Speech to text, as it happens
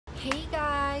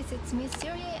it's me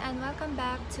Siri and welcome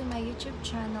back to my YouTube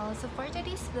channel. So for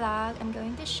today's vlog, I'm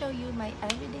going to show you my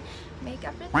everyday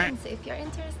makeup routine. So if you're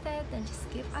interested, then just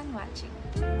keep on watching.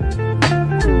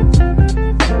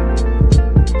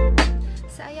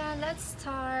 So ayan, let's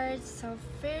start. So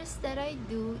first that I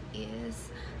do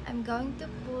is I'm going to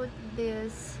put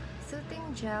this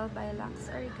soothing gel by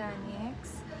Lux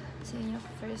Organics. So yun yung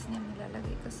first na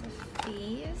nilalagay ko sa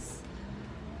face.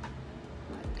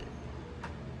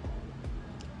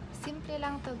 Simple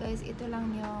lang to guys, ito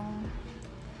lang yung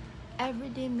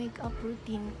everyday makeup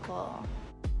routine ko.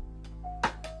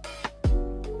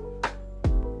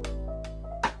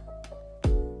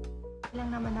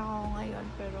 Lang naman ako ngayon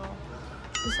pero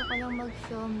gusto ko lang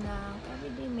mag-film ng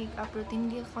everyday makeup routine.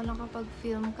 Hindi ko lang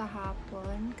kapag-film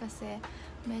kahapon kasi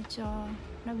medyo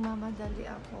nagmamadali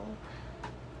ako.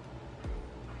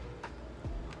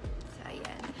 So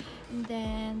ayan. And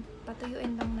then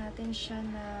patuyuin lang natin siya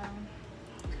ng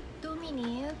 2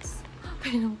 minutes.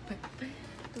 Okay lang pa.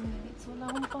 2 minutes.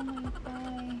 Wala akong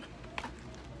pamaypay.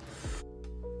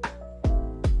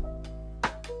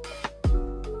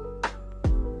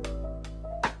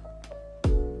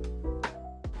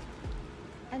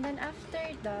 And then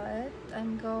after that,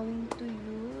 I'm going to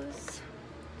use...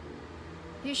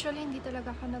 Usually, hindi talaga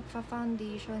ako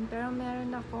nagpa-foundation. Pero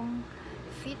meron akong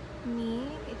Fit Me.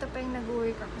 Ito pa yung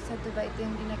nag-work ako sa Dubai. Ito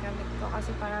yung ginagamit ko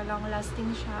kasi para long lasting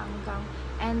siya hanggang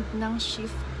end ng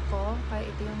shift ko. Kaya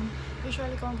ito yung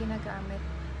usually kong ginagamit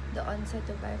doon sa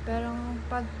Dubai. Pero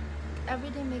pag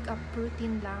everyday makeup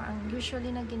routine lang, ang usually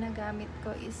na ginagamit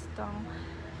ko is itong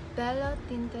Bella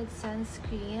Tinted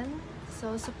Sunscreen.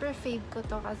 So, super fave ko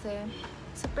to kasi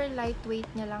super lightweight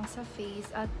niya lang sa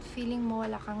face at feeling mo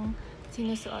wala kang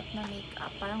sinusuot na makeup.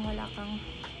 Parang wala kang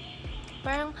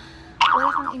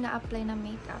ina-apply na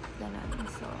makeup. Ganun.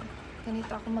 So,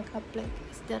 ganito ako mag-apply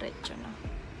guys. Diretso na.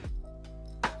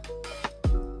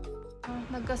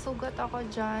 Nagkasugat ako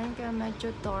dyan kaya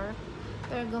medyo dark.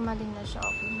 Pero gumaling na siya.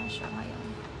 Okay na siya ngayon.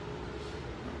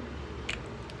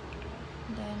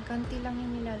 Then, konti lang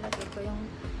yung nilalagay ko. Yung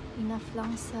enough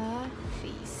lang sa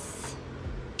face.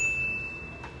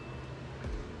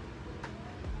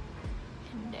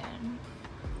 And then,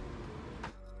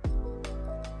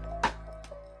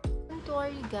 don't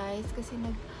worry guys, kasi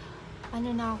na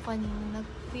ako kanina,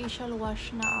 nag-facial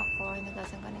wash na ako.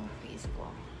 Hinugasan ko ng face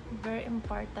ko. Very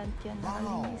important yun na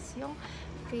linis yung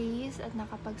face at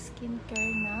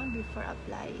nakapag-skincare na before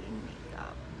applying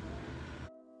makeup.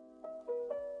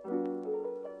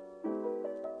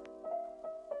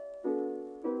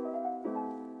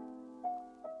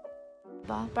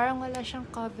 Parang wala siyang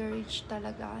coverage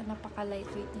talaga.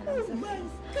 Napaka-lightweight na lang sa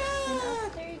face. And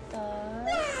after that,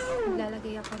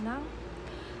 maglalagay ako ng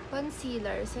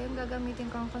concealer. So, yung gagamitin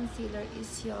kong concealer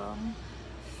is yung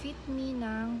Fit Me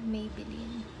ng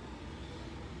Maybelline.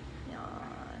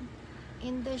 Yan.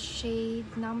 In the shade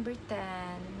number 10.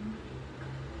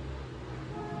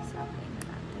 So, apply na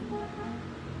natin.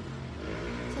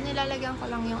 So, nilalagyan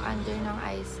ko lang yung under ng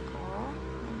eyes ko.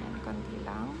 Ayan, konti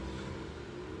lang.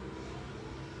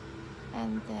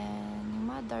 And then, yung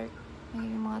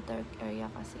mga dark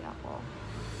area kasi ako.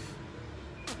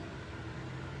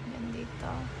 Yan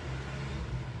dito.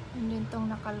 And then,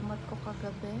 itong nakalmot ko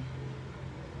kagabi.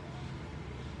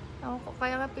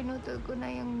 Kaya nga pinutol ko na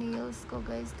yung nails ko,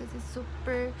 guys. Kasi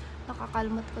super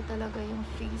nakakalmot ko talaga yung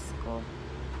face ko.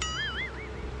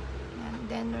 And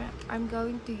then, I'm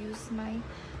going to use my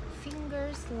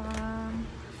fingers lang.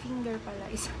 Finger pala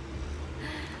isa.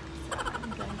 So,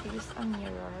 I'm going to use a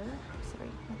mirror. Sorry,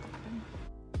 natakpan.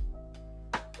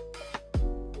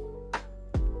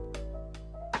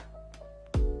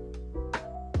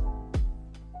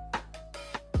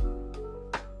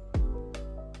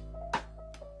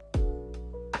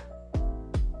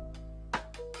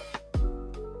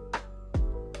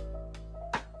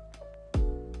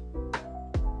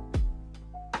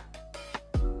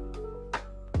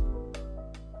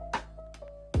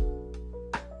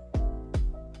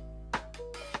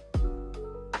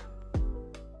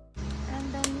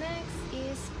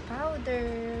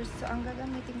 Powder. So, ang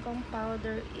gagamitin kong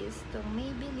powder is itong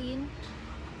Maybelline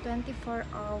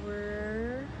 24-hour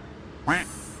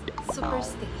Super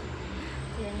Stay.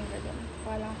 So, yan yung gagamit.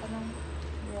 Wala ko ng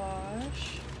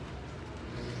wash.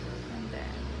 And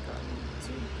then, going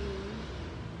to do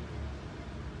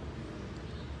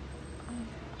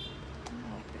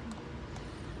open.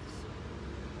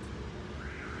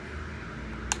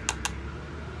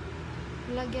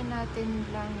 Lagyan natin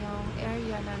lang yung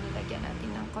area na nilagyan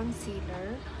natin ng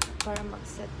concealer para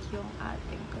mag-set yung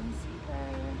ating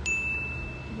concealer.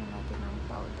 Lagyan natin ng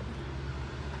powder.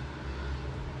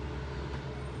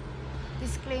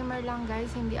 Disclaimer lang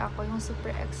guys, hindi ako yung super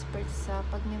expert sa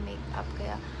pag-makeup,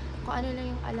 kaya kung ano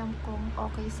lang yung alam kong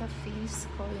okay sa face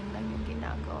ko, yun lang yung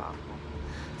ginagawa ko.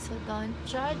 So don't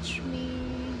judge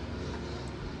me.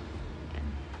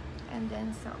 And then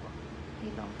sa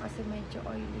ilong kasi medyo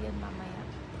oily yan mamaya.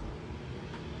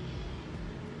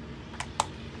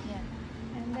 Yan.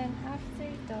 And then after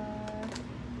that,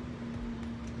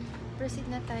 proceed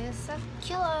na tayo sa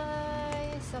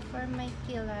kilay. So for my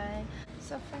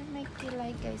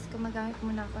kilay guys, gumagamit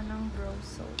muna ako ng brow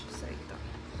soap. So ito.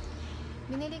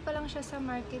 Binili ko lang siya sa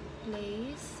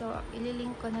marketplace. So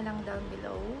ililink ko na lang down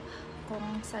below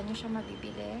kung saan nyo siya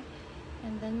mabibili.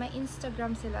 And then my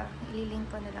Instagram sila, ililink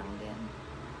ko na lang din.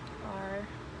 Or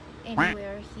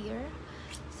anywhere here.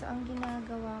 So ang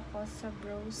ginagawa ko sa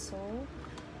brow soap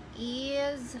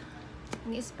is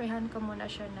ni-sprayhan ko muna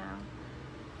siya ng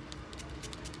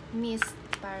mist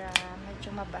para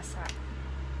medyo mabasa.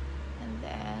 And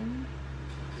then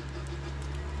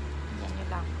yan yun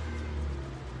lang.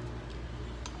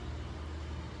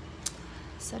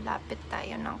 So lapit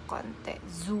tayo ng konti.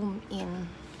 Zoom in.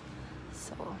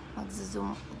 So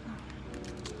mag-zoom in.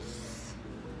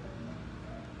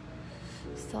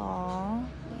 So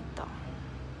dito.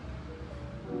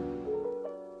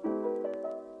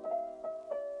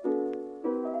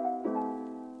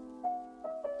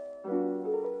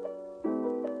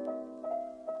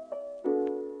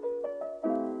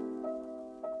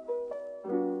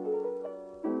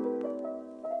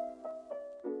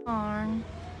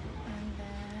 And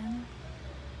then,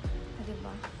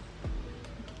 diba?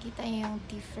 Makikita niyo yung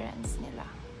difference nila.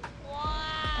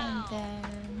 Wow! And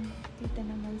then, dito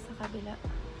naman sa kabila.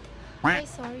 Ay,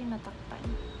 sorry, natakpan.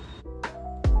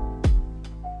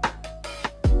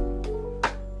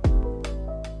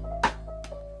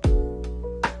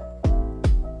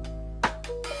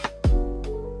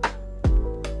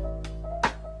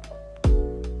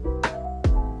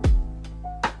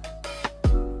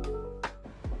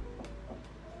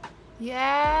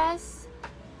 Yes!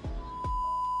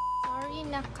 Sorry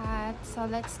na cut. So,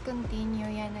 let's continue.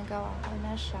 Yan, nagawa ko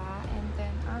na siya. And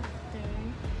then, after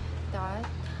that,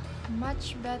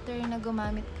 much better na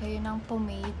gumamit kayo ng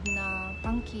pomade na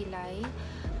pangkilay.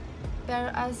 Pero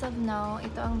as of now,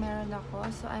 ito ang meron ako.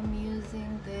 So, I'm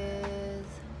using this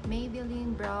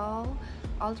Maybelline Brow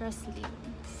Ultra Slim.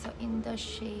 So, in the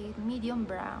shade medium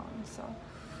brown. So,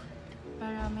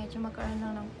 para medyo magkaroon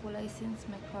lang ng kulay since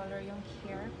may color yung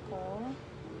hair ko.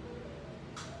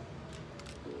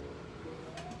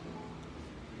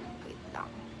 Wait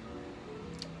lang.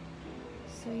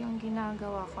 So, yung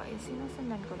ginagawa ko is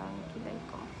sinusundan ko lang yung kilay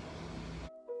ko.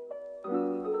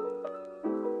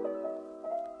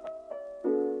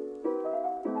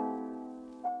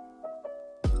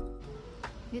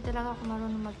 Hindi talaga ako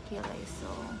marunong magkilay,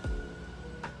 so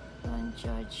don't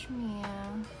judge me,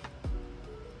 ah.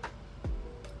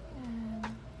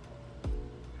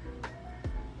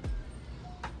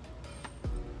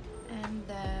 And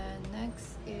then,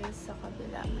 next is sa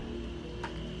kabila.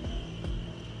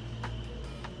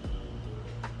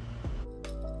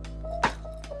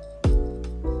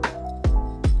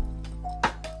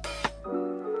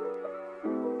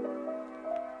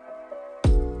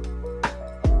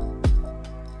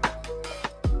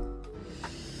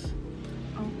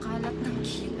 Ang kalat ng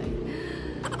kilay.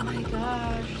 Oh my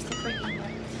gosh, super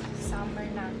init. Summer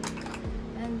na.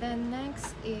 And then,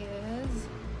 next is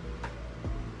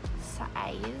sa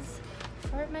eyes.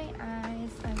 For my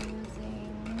eyes, I'm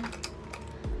using,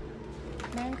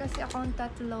 meron kasi akong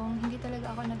tatlong, hindi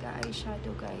talaga ako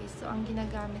nag-eyeshadow guys. So, ang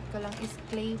ginagamit ko lang is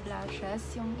clay blushes,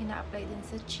 yung ina-apply din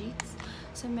sa cheeks.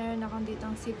 So, meron akong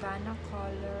ditong Savannah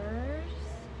colors.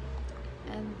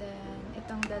 And then,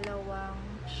 itong dalawang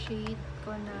shade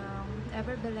ko ng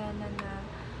Everbelena na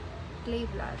clay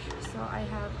blush. So, I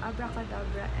have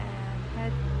Abracadabra and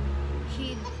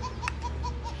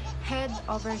Head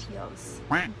Over Heels.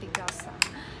 Tigasa.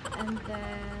 And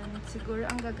then, siguro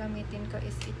ang gagamitin ko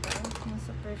is ito, yung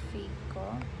super fake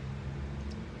ko.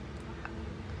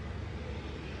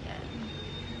 Yan.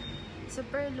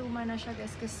 Super luma na siya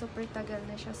guys, kasi super tagal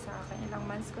na siya sa akin. Ilang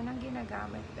months ko nang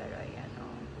ginagamit, pero ayan o.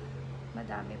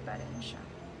 Madami pa rin siya.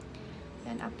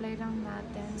 Then, apply lang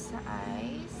natin sa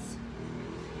eyes.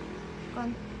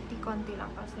 Konti-konti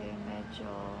lang kasi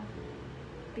medyo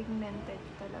pigmented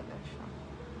talaga siya.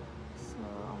 So,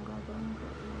 ang gagawin ko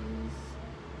is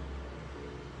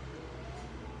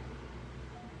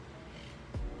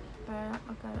para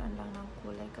magkaroon lang ng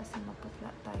kulay kasi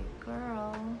maputla tayo,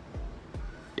 girl.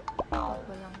 Pag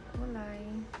walang kulay.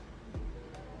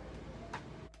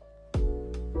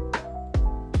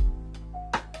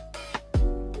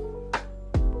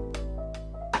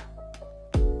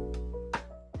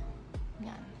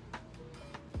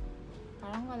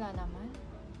 wala naman.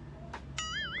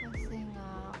 Kasi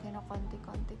nga,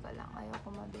 kinakonti-konti ko lang.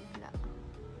 Ayoko mabigla.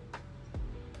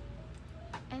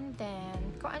 And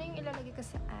then, kung ano yung ilalagay ko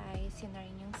sa eyes, yun na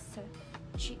rin yung sa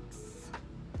cheeks.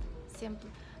 Simple.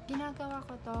 Ginagawa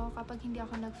ko to kapag hindi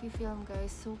ako nag-film,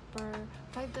 guys. Super,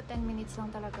 5 to 10 minutes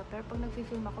lang talaga. Pero pag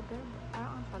nag-film ako, pero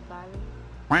parang ang tagal.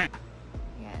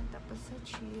 Yan, tapos sa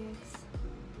cheeks.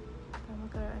 Para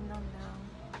magkaroon lang ng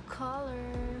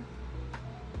color.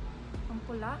 Ang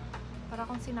pula. Para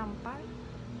akong sinampal.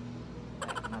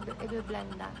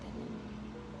 I-blend natin.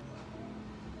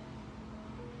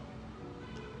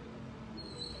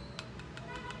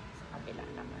 Sa kabila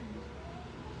naman.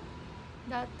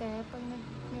 Dati, pag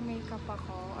nag-makeup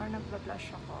ako or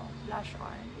nag-blush ako, blush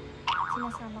on,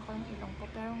 sinasama ko yung ilong ko.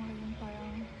 Pero ngayon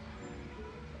parang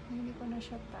hindi ko na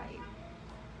siya type.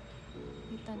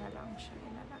 Dito na lang siya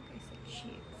ilalagay sa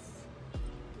cheeks.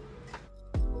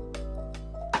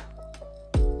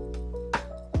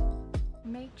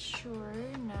 Make sure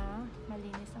na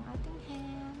malinis ang ating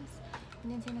hands.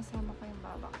 And then sinasama ko yung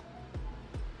baba ko.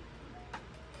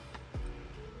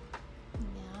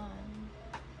 Yan.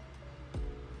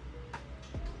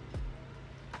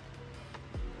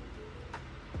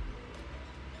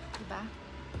 Diba?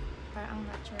 Parang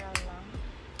natural lang.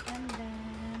 And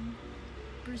then,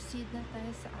 proceed na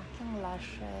tayo sa aking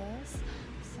lashes.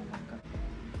 So,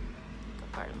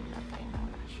 magka-curl na tayo ng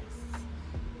lashes.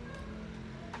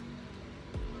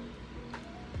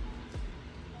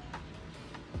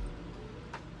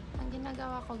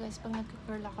 Ginagawa ko, guys, pag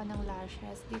nag-curl ako ng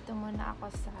lashes, dito muna ako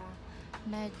sa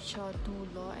medyo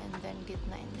dulo, and then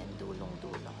gitna, and then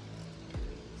dulong-dulo.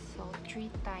 So, 3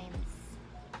 times.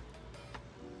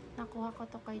 Nakuha ko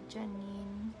to kay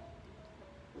Janine.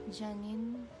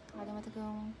 Nakalimutan ko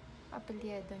yung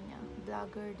apelyido niya.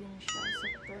 Vlogger din siya.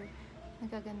 Super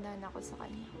nagaganda na ako sa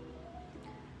kanya.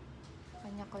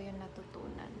 Kanya ko yung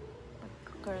natutunan.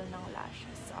 Pag-curl ng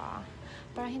lashes.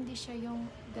 Para hindi siya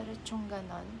yung diretsong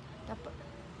ganon. Tapos,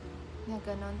 nga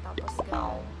ganon, tapos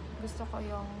ganon. Gusto ko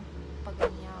yung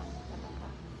pag-ganyan talaga.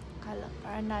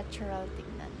 Para natural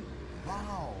tignan.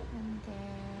 Wow! And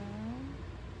then,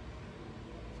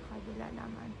 sa kabila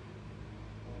naman.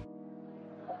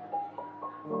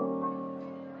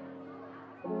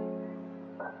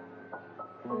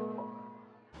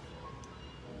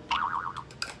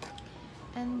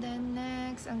 And then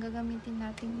next, ang gagamitin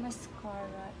nating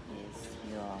mascara is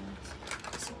yung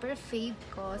super fave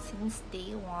ko since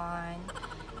day 1.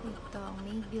 Itong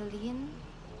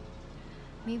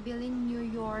Maybelline New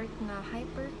York na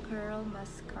Hyper Curl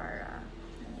Mascara.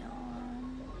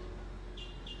 Ayan.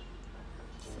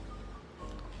 So,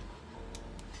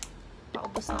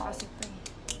 paubos na kasi ito eh.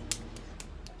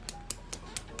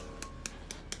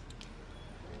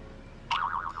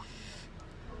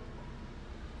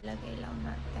 Lagay lang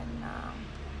natin ng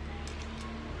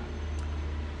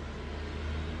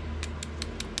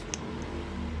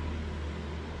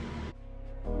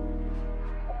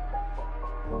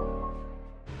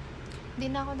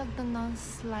hindi na ako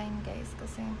nag-nose line, guys,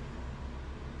 kasi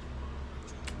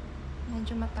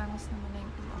medyo matangos naman na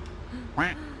yung ilong.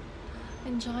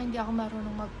 And saka hindi ako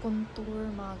marunong mag-contour,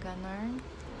 mga ganun.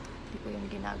 Hindi ko yung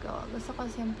ginagawa. Gusto ko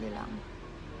simple lang.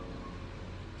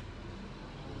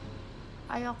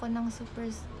 Ayoko ng super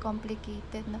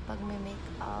complicated na pag may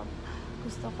makeup.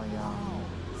 Gusto ko yung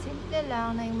simple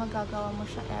lang na yung magagawa mo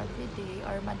siya everyday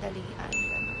or madalian.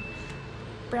 Ganun.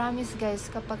 Promise,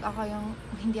 guys, kapag ako yung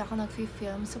hindi ako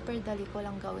nag-film, super dali ko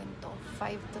lang gawin to.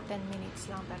 5 to 10 minutes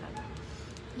lang talaga.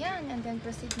 Yan, and then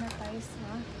proceed na tayo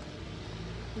sa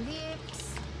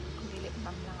lips. Lip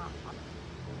balm lang ako.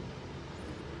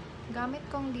 Gamit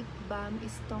kong lip balm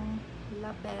is tong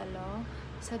Labello.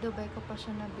 Sa Dubai ko pa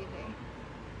siya nabili.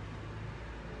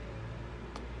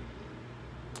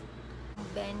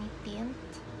 Benefit.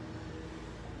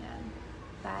 Yan.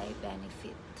 By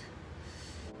Benefit.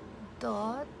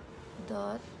 Dot.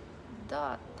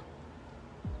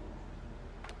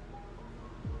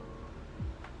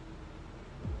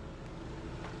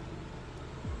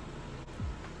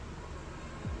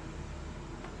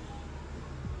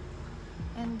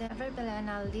 And then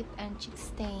Verbalana Lip and Cheek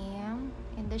Stain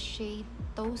in the shade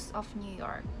Toast of New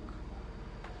York.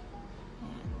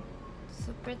 Ayan.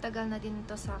 Super tagal na din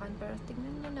ito sa akin, pero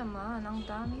tignan nyo naman, ang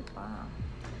dami pa.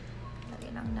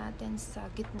 Lagay lang natin sa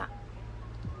gitna.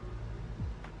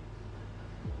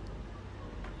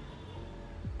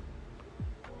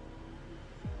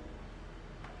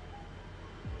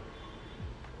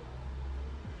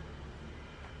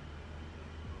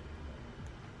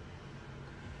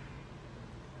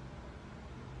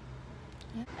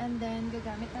 And then,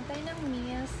 gagamit na tayo ng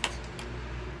mist.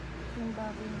 Yung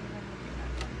bago yung gagamitin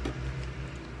natin.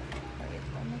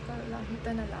 Ito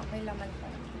na lang. May laman pa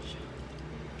naman siya.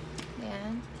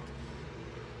 Ayan.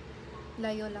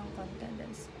 Layo lang konti.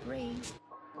 Then spray.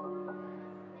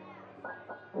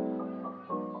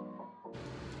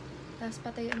 Tapos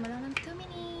patayuin mo lang ng 2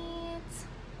 minutes.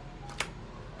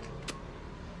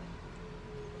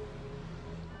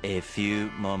 A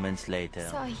few moments later.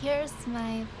 So here's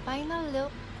my final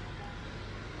look.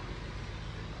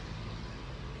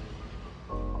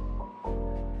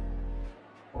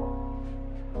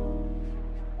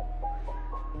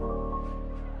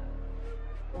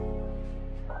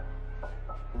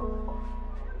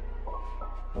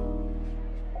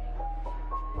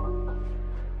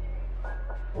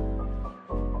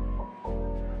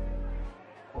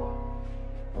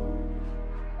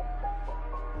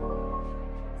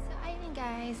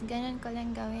 Ganun ko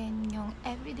lang gawin yung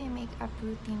everyday makeup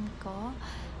routine ko.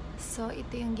 So,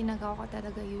 ito yung ginagawa ko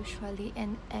talaga usually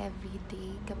and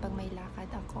everyday kapag may lakad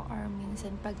ako or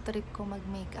minsan pag trip ko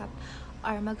mag-makeup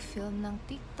or mag-film ng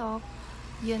TikTok,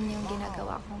 yun yung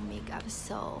ginagawa kong makeup.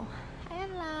 So,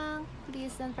 ayan lang.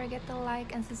 Please don't forget to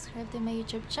like and subscribe to my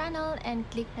YouTube channel and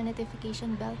click the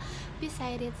notification bell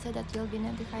beside it so that you'll be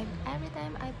notified every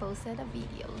time I posted a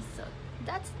video. So,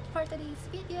 that's it for today's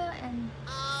video and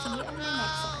see you in my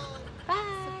next one.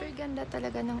 Bye! Super ganda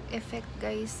talaga ng effect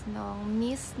guys ng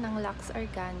mist ng Lux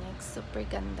Organics. Super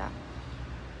ganda.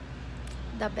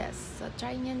 The best. So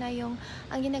try nyo na yung,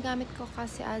 ang ginagamit ko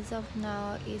kasi as of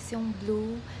now is yung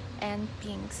blue and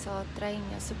pink. So try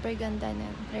nyo. Super ganda na.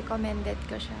 Recommended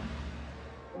ko siya.